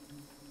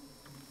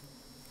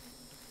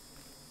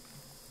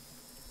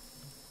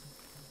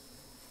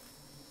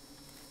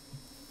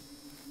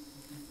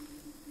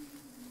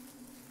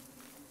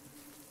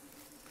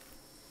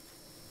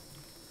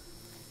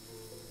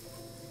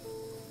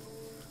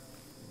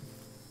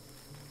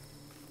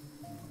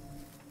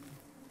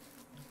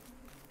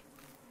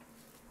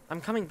 I'm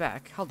coming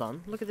back. Hold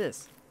on. Look at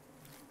this.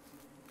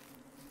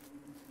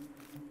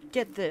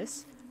 Get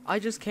this. I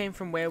just came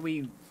from where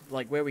we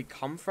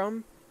come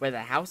from, where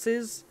the house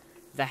is.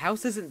 The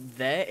house isn't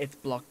there. It's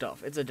blocked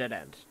off. It's a dead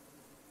end.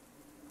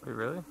 Wait,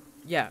 really?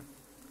 Yeah.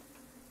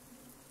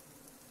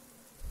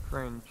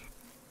 Strange.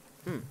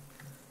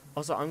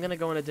 Also, I'm gonna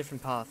go on a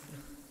different path.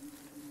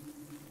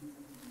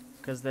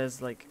 Because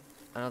there's, like,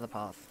 another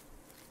path.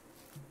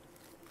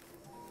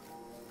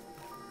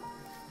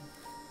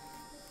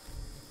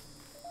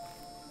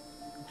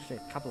 Actually,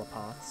 a couple of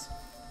paths.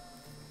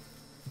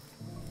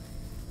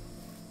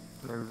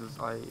 There's this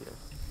IES.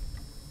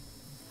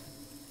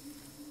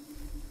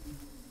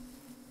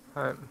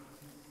 Alright.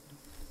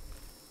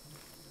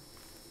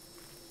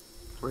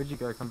 Where'd you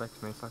go? Come back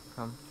to me so I can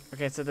come.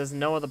 Okay, so there's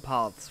no other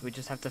paths. We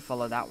just have to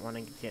follow that one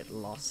and get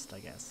lost, I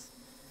guess.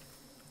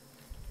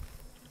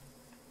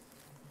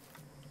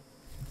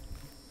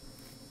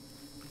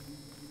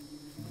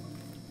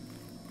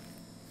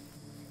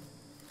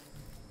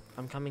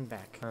 I'm coming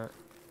back. Alright.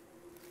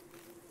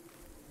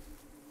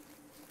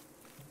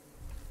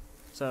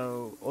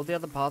 So, all the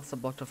other paths are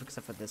blocked off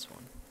except for this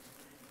one.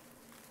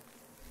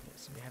 Okay,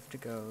 so we have to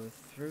go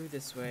through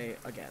this way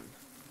again.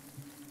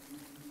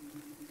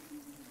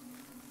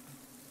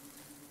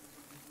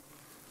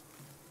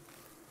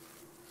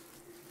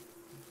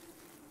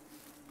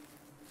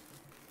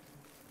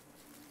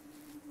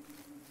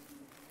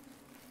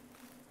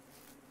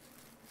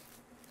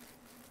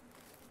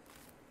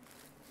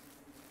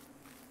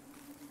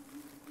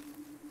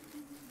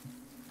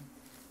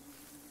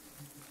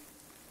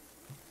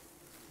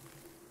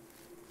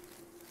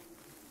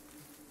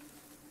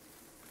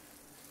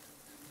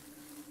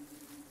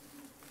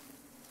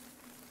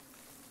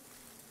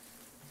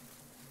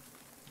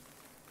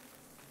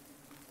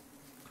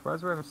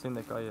 Surprised we haven't seen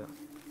that guy yet.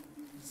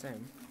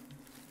 Same.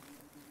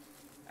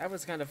 That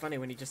was kind of funny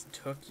when he just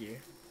took you.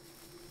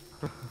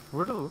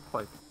 What did it look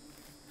like?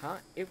 Huh?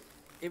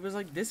 It was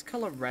like this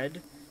color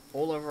red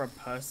all over a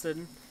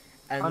person.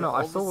 And I know,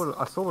 I all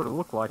saw what it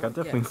looked like. I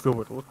definitely Yeah. saw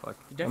what it looked like.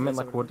 You I definitely meant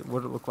saw like what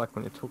what it looked like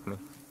when it took me.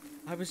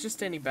 I was just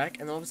standing back,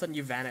 and all of a sudden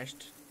you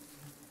vanished.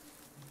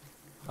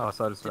 Oh,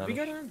 so I just Did we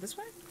vanished. go down this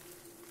way?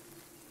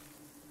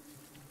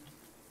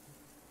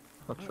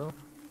 Not sure.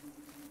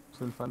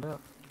 Soon find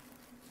out.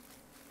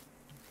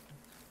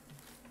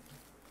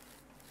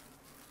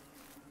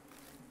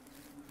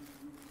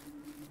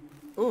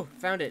 Oh,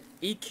 found it.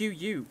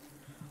 EQU.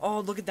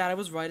 Oh, look at that. I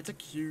was right. It's a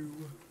Q.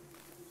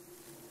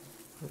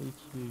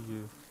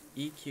 EQU.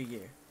 EQU.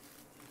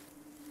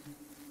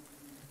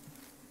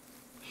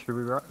 Should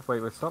we write?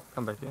 Wait, stop.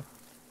 Come back here.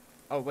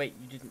 Oh, wait.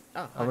 You didn't.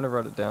 Oh, I'm gonna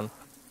write it down.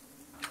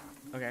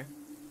 okay.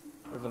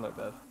 Where's the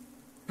notepad?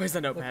 Where's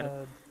the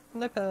notepad?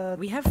 Notepad.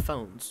 We have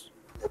phones.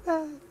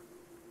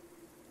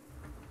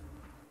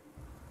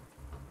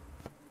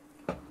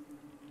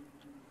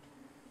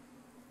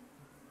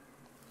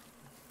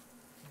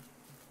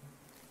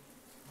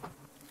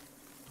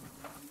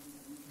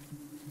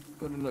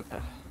 Got a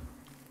notepad.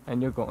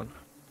 And you're gone.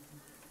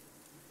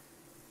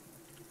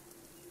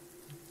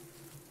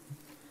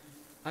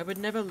 I would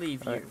never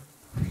leave Right.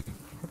 you.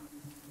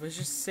 I was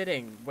just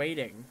sitting,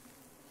 waiting.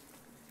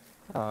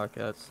 Oh,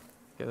 okay, that's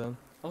okay then.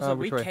 Also,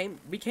 which way?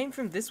 we came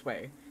from this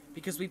way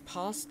because we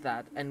passed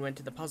that and went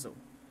to the puzzle.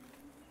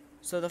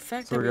 So the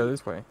fact So that we go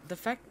this way. the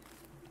fact,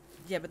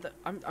 yeah, but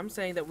I'm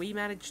saying that we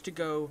managed to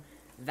go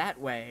that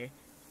way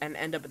and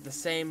end up at the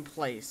same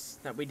place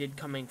that we did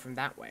coming from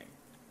that way.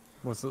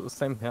 Was it the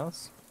same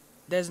house?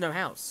 There's no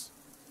house.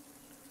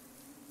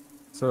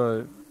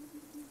 So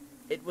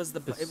It was the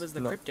It's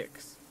not-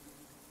 cryptics.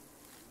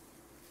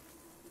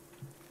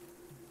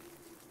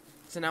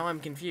 So now I'm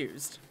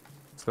confused.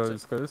 So So-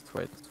 let's go this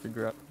way. Let's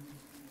figure out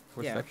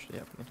what's Yeah. actually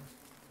happening.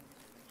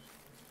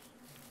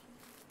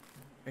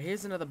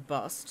 Here's another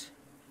bust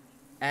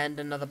and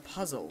another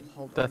puzzle.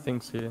 Hold That on.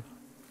 thing's here.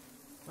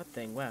 What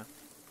thing? Where?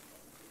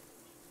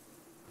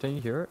 Don't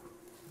you hear it?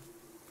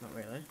 Not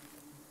really.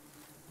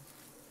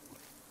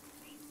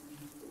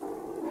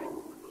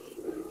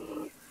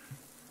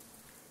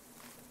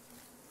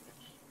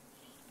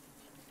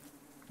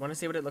 Want to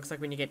see what it looks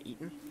like when you get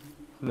eaten?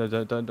 No,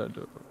 don't do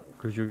it.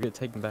 Because you'll get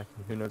taken back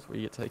and who knows where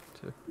you get taken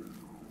to.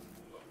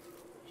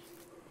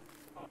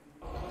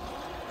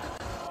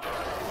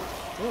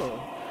 Ooh.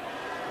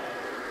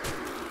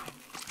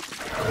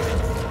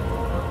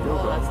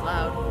 Oh, that's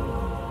loud.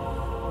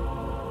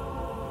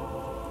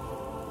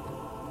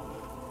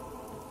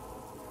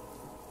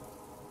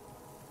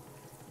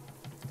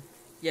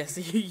 Yeah,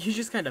 so you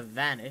just kind of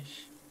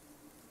vanish.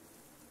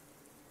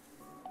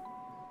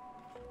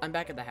 I'm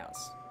back at the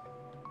house.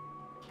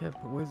 Yeah,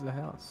 but where's the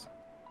house?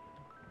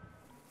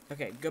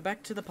 Okay, go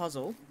back to the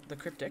puzzle, the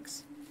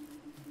cryptics.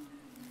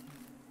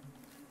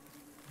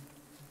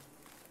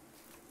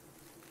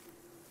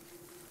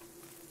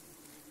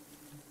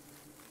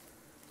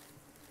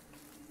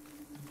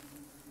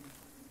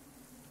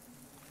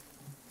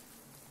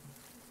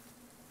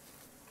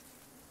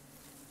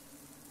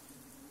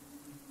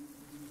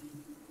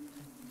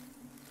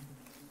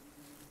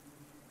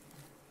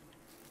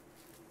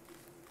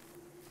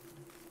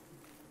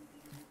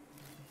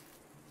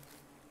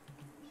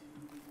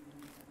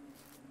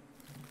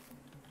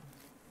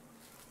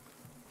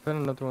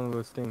 Found another one of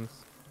those things.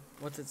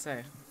 What's it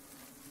say?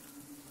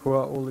 Pull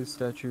out all these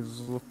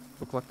statues. Look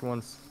like the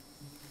ones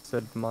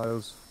said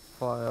Miles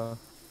Fire.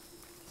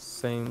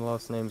 Same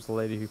last name as the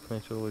lady who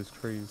planted all these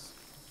trees.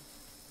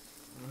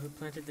 Well, who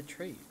planted the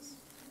trees?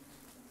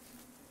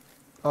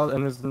 Oh,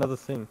 and there's another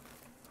thing.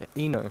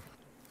 Eno.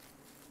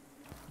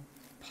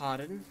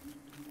 Pardon?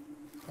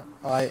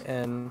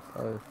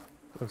 I-N-O.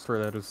 Those three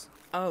letters.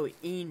 Oh,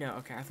 Eno.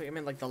 Okay, I thought you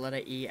meant like the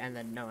letter E and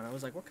then no, and I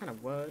was like, what kind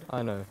of word?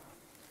 I know.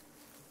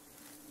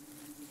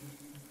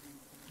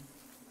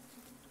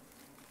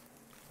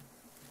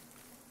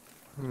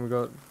 And we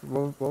got,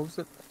 what was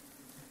it?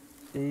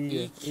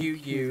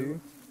 E-Q-U-I-N-A.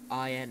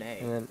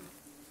 And then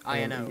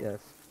I-N-O.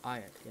 E-S.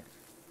 Yeah.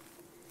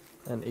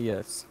 And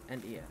E-S.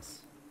 And E-S.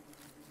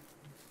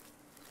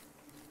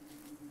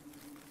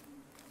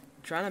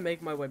 Trying to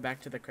make my way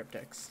back to the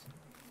cryptics.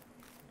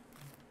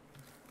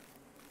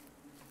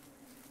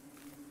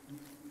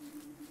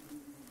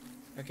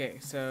 Okay,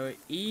 so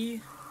E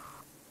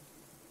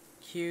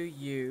Q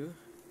U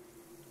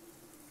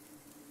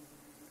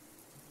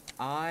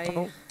I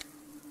Oh.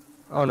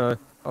 Oh no.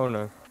 Oh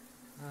no.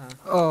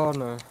 Oh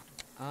no.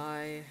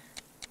 I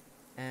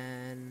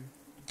N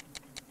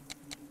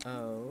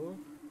O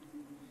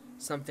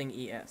something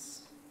E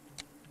S.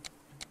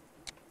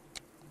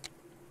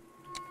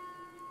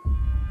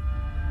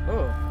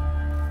 Oh,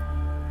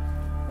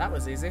 that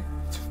was easy.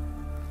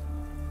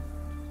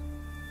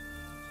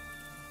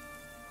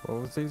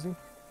 What was easy?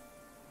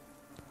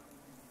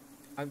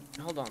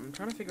 Hold on, I'm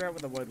trying to figure out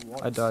what the word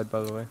was. I died,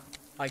 by the way.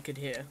 I could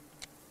hear.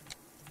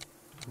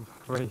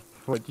 Wait,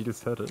 what? You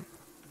just heard it?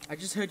 I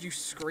just heard you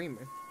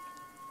screaming.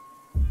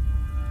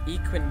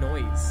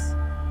 Equinoise.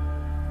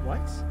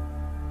 What?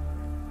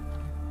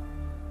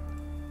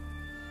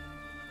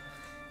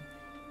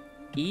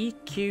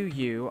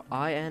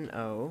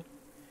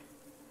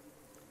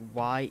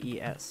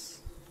 EQUINOYES.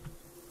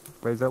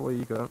 Wait, is that what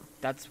you got?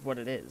 That's what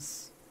it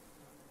is.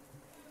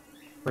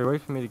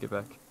 Wait for me to get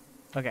back.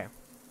 Okay.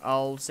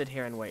 I'll sit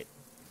here and wait.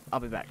 I'll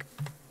be back.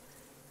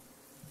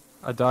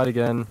 I died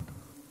again.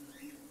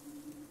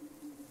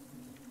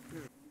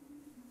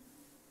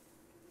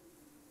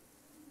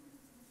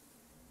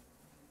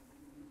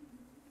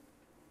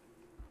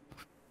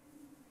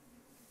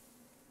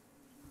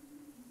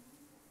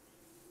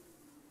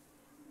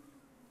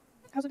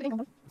 How's it getting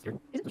on? Scared.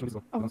 Is it? Which one is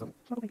the Oh, one? Thumbs up.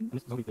 not okay. And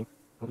this is the only thing.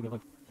 Only thing I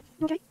like.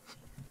 Okay.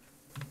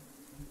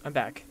 I'm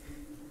back.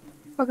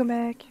 Welcome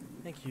back.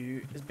 Thank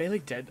you. Is Bailey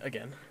dead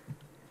again?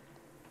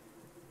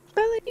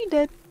 Billy, you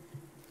dead.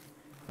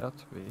 Got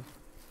to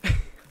be.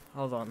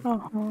 Hold on.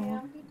 Oh.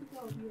 Yeah, I'm good to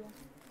go, you.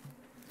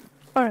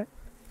 Alright.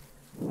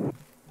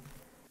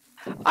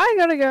 I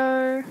gotta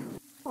go.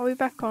 I'll be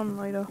back on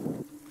later.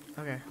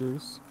 Okay.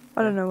 Goose.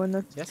 I don't know when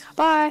though. Yes?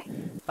 Bye.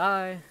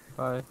 Bye.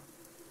 Bye.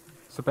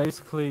 So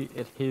basically,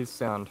 it hears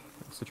sound.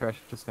 It's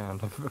attracted to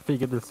sound. I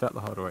figured this out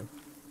the hard way.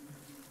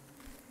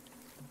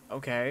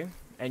 Okay.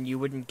 And you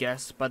wouldn't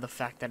guess by the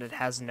fact that it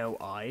has no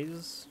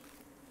eyes?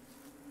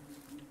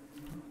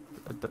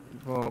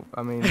 Well,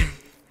 I mean,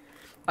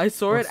 I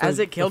saw it Also, as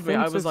it the killed me. I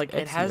thing was says like,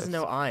 it has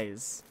Exodus. no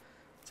eyes.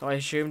 So I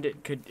assumed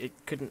it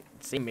couldn't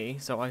see me.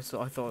 So I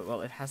thought,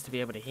 well, it has to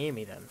be able to hear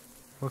me then.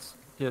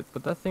 yeah,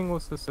 but that thing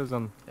also says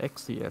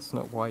XES,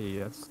 not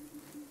YES.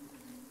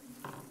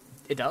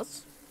 It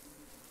does?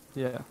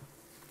 Yeah.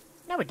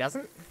 No, it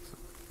doesn't.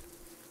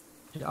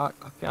 Yeah,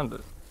 I found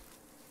it.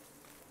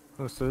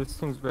 Oh, so this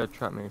thing's about to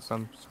trap me, so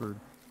I'm screwed.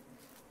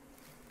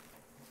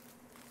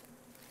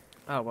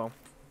 Oh well.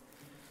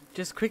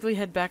 Just quickly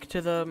head back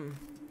to the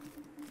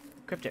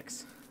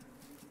cryptics.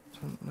 I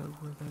don't know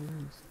where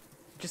that is.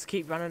 Just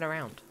keep running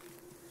around.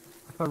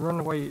 If I run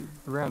away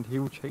around, he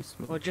will chase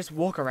me. Or just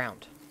walk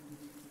around.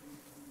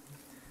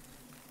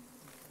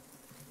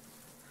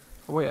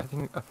 Oh wait, I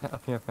think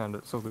I found it.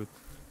 It's all good.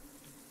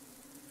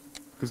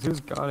 Because he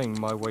was guarding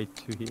my way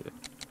to here.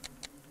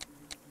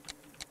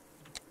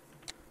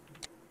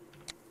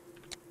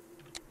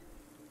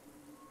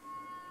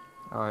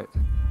 Alright.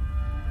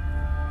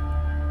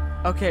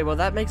 Okay, well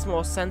that makes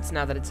more sense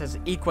now that it says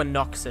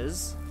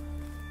equinoxes.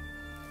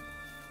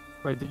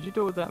 Wait, did you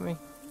do it without me?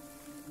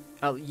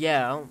 Oh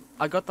yeah,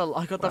 I got the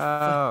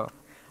Wow.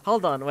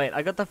 hold on, wait,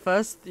 I got the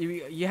first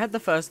you had the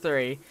first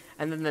 3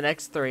 and then the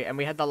next 3 and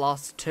we had the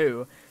last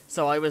 2.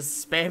 So I was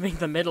spamming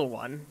the middle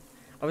one.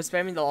 I was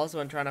spamming the last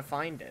one trying to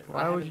find it.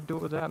 Why would you do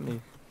it without me?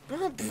 I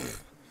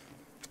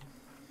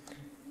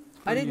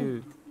Screw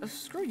didn't you.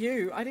 Screw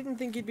you. I didn't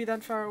think you'd be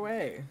that far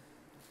away.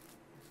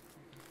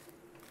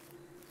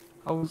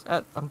 I'm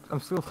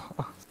still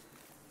lost.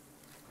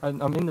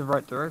 I'm in the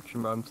right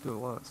direction, but I'm still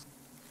lost.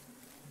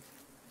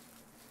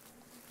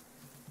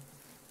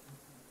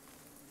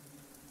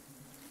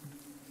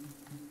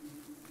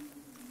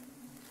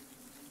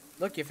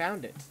 Look, you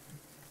found it.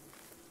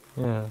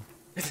 Yeah.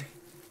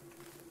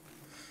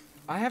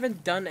 I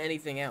haven't done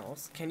anything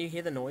else. Can you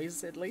hear the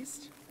noise at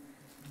least?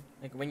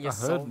 Like when you I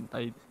heard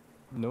a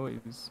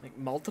noise. like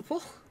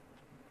multiple?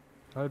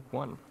 I heard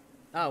one.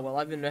 Oh well,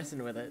 I've been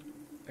messing with it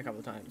a couple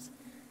of times.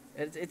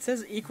 It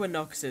says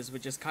equinoxes,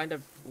 which is kind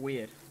of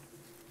weird.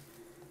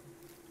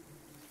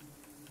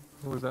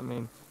 What does that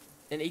mean?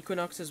 An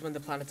equinox is when the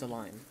planets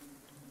align.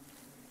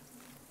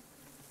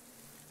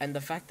 And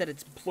the fact that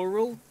it's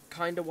plural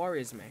kind of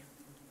worries me.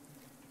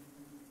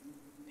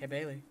 Hey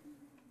Bailey.